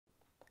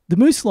The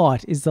Moose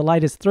Lite is the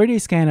latest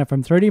 3D scanner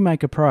from 3D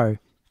Maker Pro,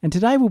 and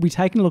today we'll be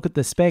taking a look at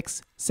the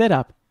specs,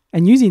 setup,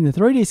 and using the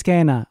 3D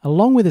scanner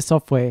along with the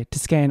software to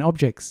scan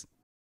objects.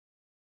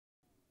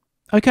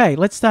 Okay,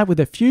 let's start with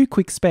a few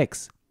quick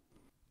specs.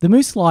 The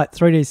Moose Lite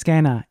 3D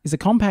scanner is a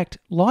compact,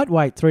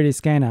 lightweight 3D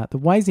scanner that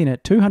weighs in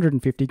at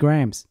 250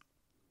 grams.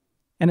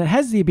 And it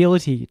has the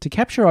ability to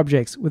capture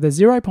objects with a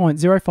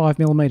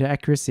 0.05mm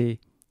accuracy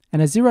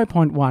and a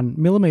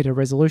 0.1mm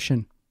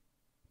resolution.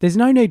 There's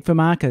no need for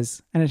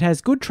markers, and it has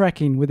good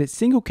tracking with its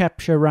single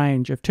capture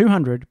range of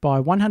 200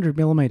 by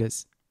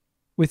 100mm.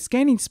 With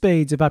scanning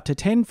speeds of up to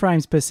 10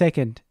 frames per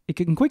second, it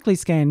can quickly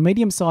scan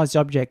medium-sized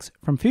objects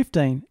from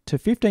 15 to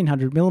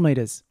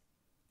 1500mm.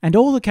 And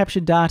all the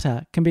captured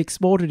data can be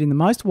exported in the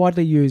most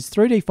widely used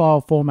 3D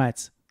file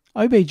formats,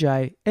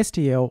 OBJ,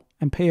 STL,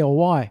 and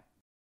PLY.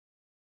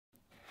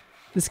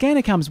 The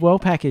scanner comes well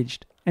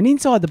packaged, and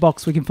inside the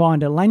box we can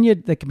find a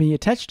lanyard that can be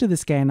attached to the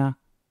scanner.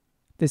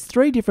 There's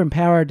 3 different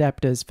power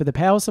adapters for the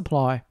power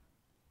supply,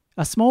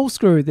 a small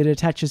screw that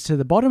attaches to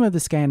the bottom of the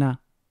scanner.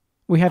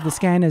 We have the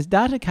scanner's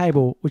data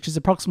cable, which is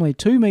approximately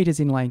 2 meters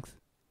in length,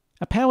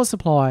 a power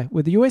supply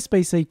with a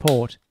USB-C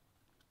port,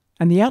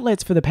 and the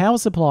outlets for the power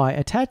supply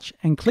attach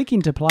and click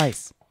into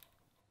place.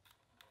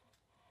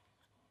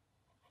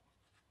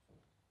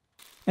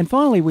 And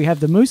finally we have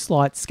the Moose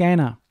Lite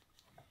Scanner.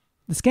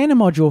 The scanner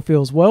module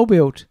feels well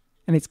built,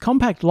 and its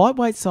compact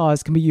lightweight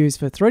size can be used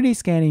for 3D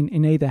scanning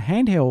in either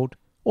handheld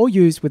or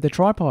used with a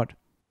tripod.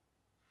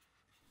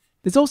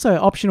 There's also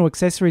optional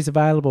accessories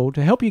available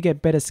to help you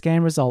get better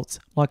scan results,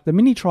 like the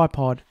mini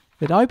tripod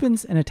that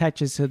opens and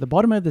attaches to the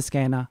bottom of the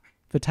scanner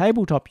for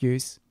tabletop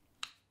use.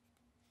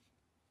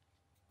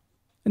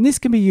 And this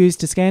can be used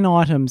to scan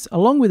items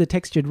along with a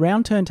textured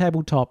round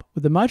turntable top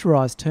with a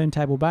motorised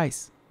turntable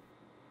base.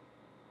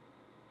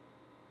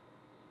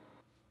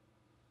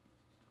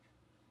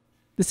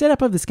 The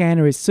setup of the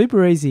scanner is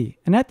super easy,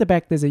 and at the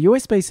back there's a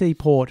USB-C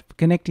port for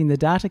connecting the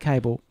data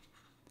cable.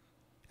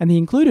 And the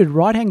included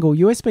right-angle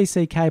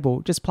USB-C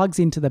cable just plugs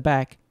into the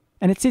back,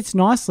 and it sits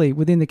nicely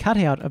within the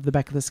cutout of the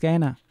back of the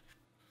scanner.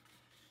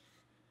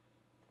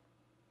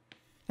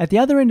 At the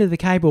other end of the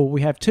cable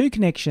we have 2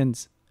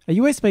 connections, a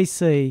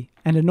USB-C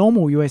and a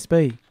normal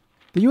USB.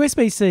 The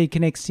USB-C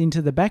connects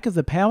into the back of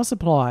the power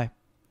supply,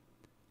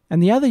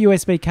 and the other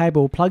USB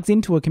cable plugs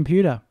into a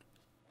computer.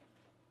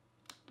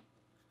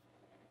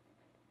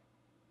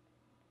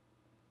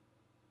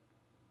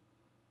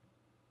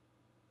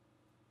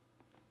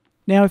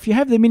 Now if you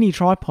have the mini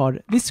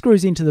tripod, this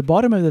screws into the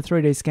bottom of the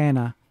 3D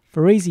scanner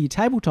for easy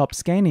tabletop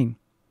scanning.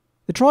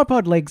 The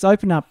tripod legs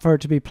open up for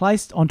it to be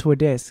placed onto a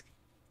desk,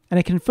 and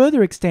it can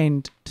further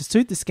extend to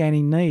suit the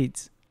scanning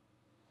needs.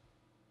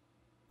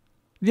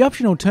 The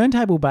optional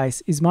turntable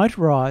base is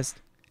motorised,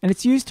 and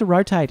it's used to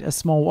rotate a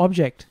small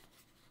object.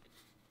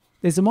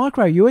 There's a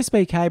micro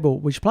USB cable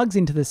which plugs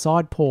into the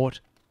side port.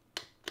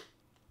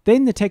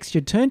 Then the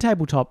textured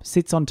turntable top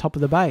sits on top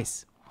of the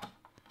base.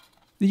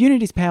 The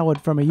unit is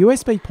powered from a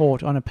USB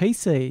port on a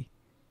PC,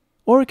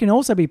 or it can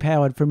also be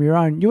powered from your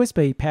own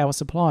USB power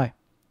supply.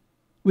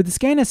 With the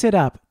scanner set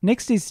up,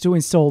 next is to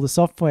install the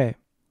software.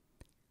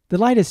 The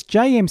latest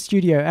JM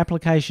Studio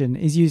application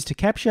is used to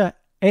capture,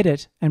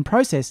 edit, and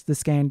process the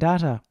scanned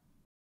data.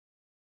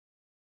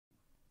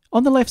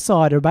 On the left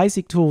side are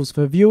basic tools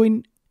for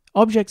viewing,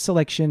 object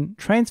selection,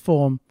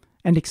 transform,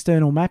 and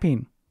external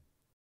mapping.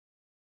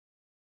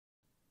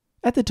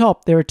 At the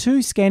top there are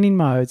 2 scanning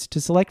modes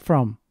to select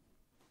from.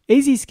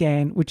 Easy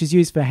Scan, which is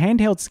used for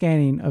handheld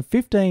scanning of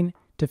 15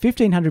 to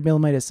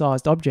 1500mm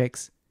sized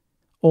objects,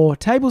 or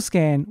Table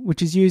Scan,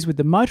 which is used with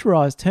the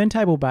motorised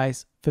turntable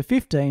base for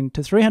 15 to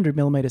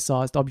 300mm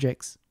sized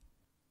objects.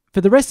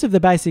 For the rest of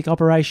the basic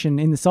operation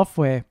in the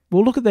software,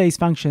 we'll look at these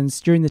functions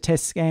during the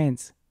test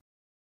scans.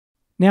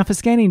 Now for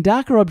scanning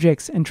darker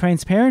objects and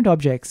transparent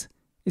objects,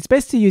 it's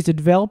best to use a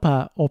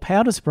developer or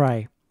powder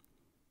spray.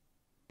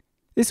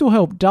 This will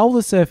help dull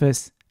the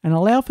surface and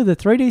allow for the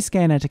 3D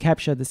scanner to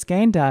capture the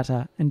scanned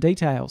data and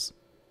details.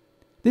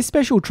 This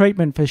special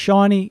treatment for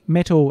shiny,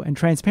 metal and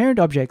transparent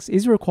objects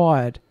is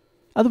required,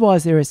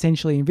 otherwise they're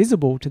essentially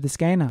invisible to the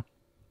scanner.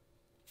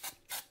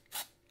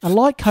 A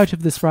light coat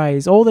of the spray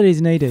is all that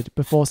is needed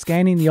before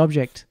scanning the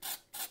object.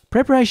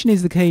 Preparation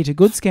is the key to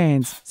good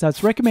scans, so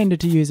it's recommended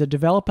to use a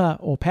developer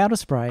or powder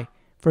spray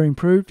for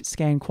improved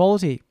scan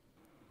quality.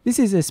 This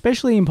is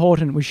especially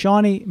important with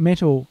shiny,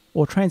 metal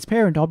or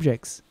transparent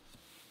objects.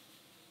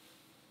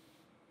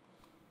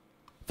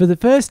 For the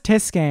first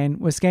test scan,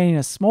 we're scanning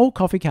a small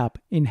coffee cup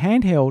in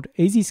handheld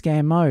Easy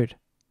Scan mode.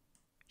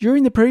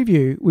 During the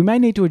preview, we may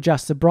need to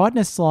adjust the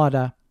brightness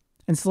slider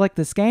and select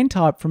the scan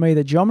type from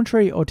either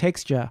geometry or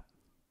texture.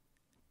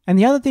 And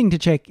the other thing to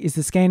check is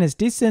the scanner's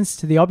distance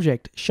to the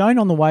object shown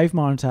on the wave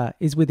monitor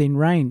is within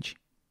range.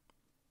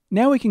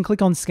 Now we can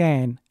click on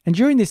Scan, and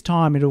during this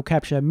time it will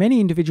capture many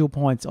individual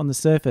points on the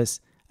surface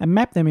and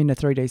map them into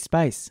 3D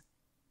space.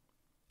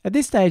 At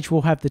this stage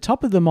we'll have the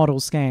top of the model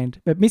scanned,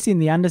 but missing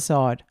the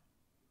underside.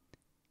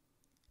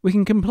 We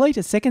can complete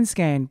a second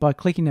scan by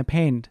clicking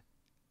Append.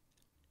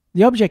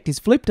 The object is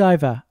flipped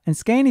over and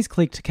Scan is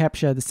clicked to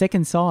capture the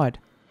second side.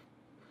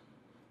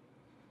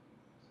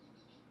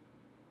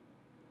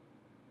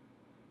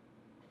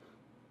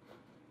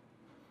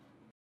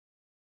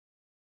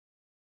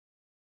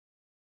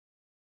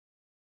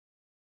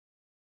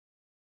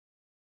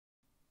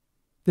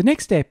 The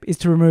next step is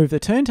to remove the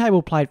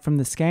turntable plate from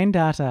the scan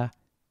data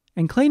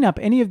and clean up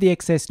any of the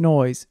excess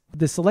noise with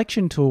the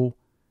selection tool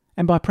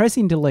and by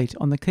pressing delete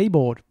on the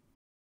keyboard.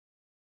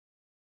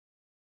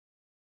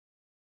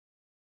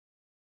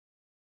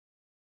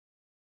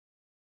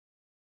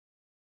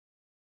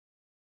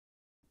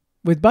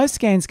 With both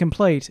scans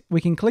complete,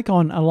 we can click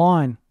on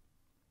Align.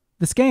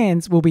 The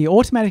scans will be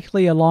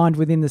automatically aligned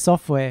within the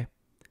software,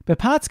 but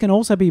parts can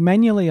also be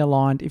manually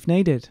aligned if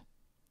needed.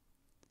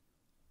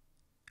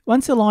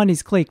 Once Align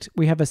is clicked,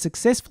 we have a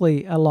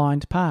successfully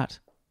aligned part.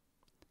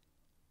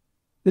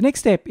 The next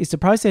step is to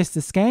process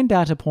the scan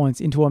data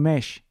points into a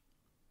mesh.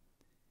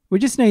 We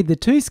just need the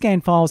 2 scan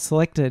files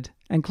selected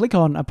and click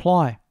on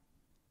Apply.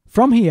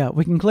 From here,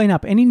 we can clean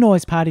up any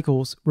noise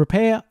particles,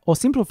 repair or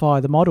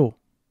simplify the model.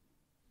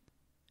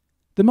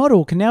 The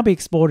model can now be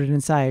exported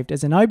and saved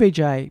as an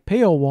OBJ,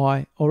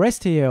 PLY or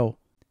STL.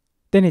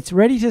 Then it's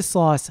ready to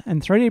slice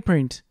and 3D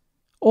print,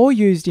 or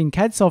used in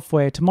CAD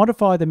software to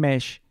modify the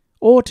mesh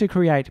or to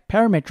create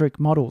parametric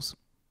models.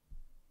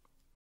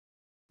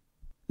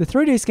 The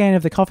 3D scan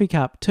of the coffee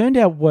cup turned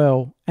out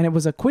well, and it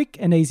was a quick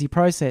and easy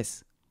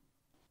process.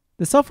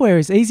 The software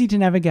is easy to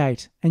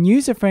navigate and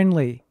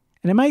user-friendly,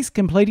 and it makes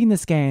completing the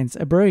scans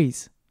a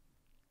breeze.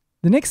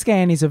 The next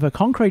scan is of a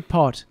concrete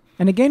pot,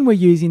 and again we're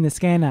using the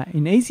scanner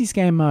in easy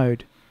scan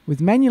mode with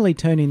manually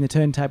turning the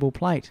turntable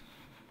plate.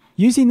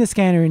 Using the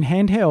scanner in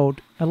handheld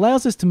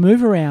allows us to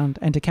move around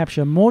and to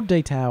capture more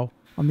detail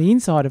on the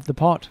inside of the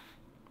pot.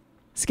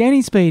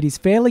 Scanning speed is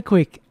fairly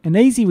quick and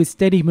easy with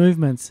steady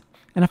movements,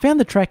 and I found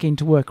the tracking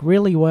to work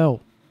really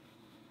well.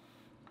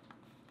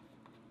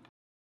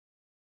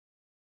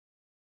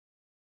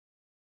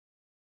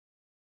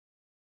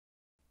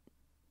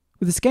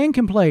 With the scan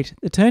complete,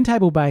 the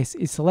turntable base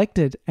is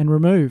selected and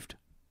removed.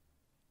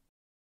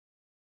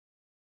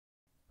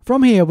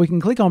 From here, we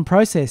can click on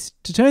Process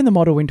to turn the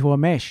model into a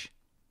mesh.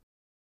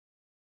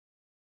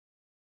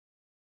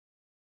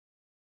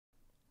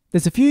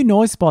 There's a few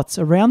noise spots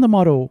around the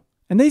model,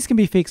 and these can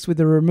be fixed with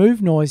the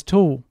Remove Noise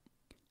tool.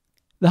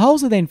 The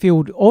holes are then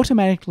filled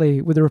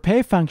automatically with a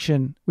repair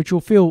function which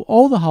will fill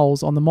all the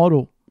holes on the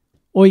model,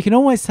 or you can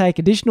always take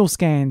additional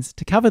scans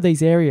to cover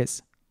these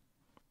areas.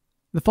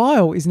 The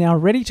file is now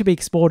ready to be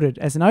exported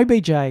as an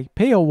OBJ,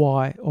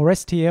 PLY or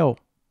STL.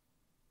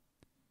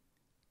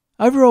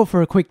 Overall,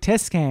 for a quick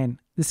test scan,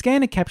 the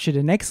scanner captured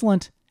an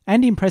excellent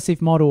and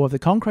impressive model of the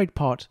concrete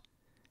pot,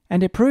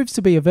 and it proves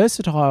to be a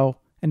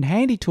versatile and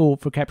handy tool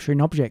for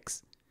capturing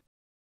objects.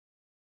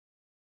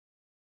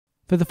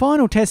 For the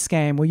final test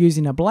scan, we're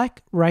using a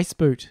black race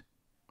boot.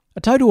 A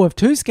total of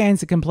 2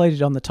 scans are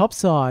completed on the top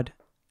side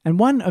and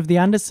 1 of the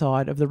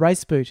underside of the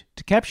race boot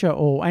to capture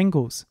all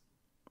angles.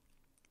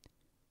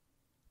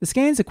 The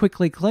scans are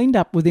quickly cleaned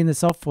up within the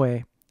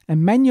software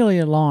and manually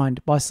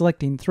aligned by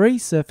selecting 3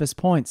 surface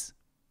points.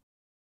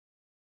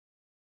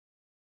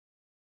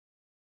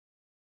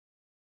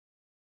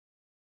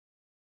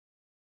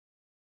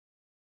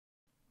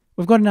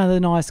 We've got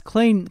another nice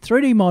clean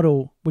 3D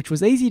model which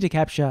was easy to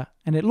capture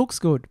and it looks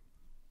good.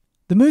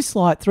 The Moose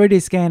Lite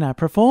 3D Scanner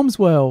performs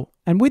well,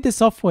 and with the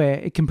software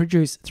it can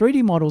produce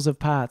 3D models of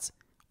parts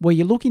where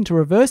you're looking to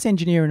reverse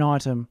engineer an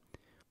item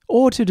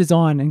or to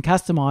design and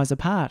customize a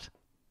part.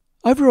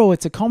 Overall,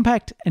 it's a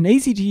compact and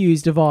easy to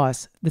use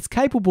device that's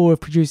capable of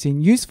producing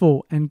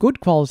useful and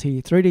good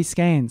quality 3D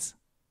scans.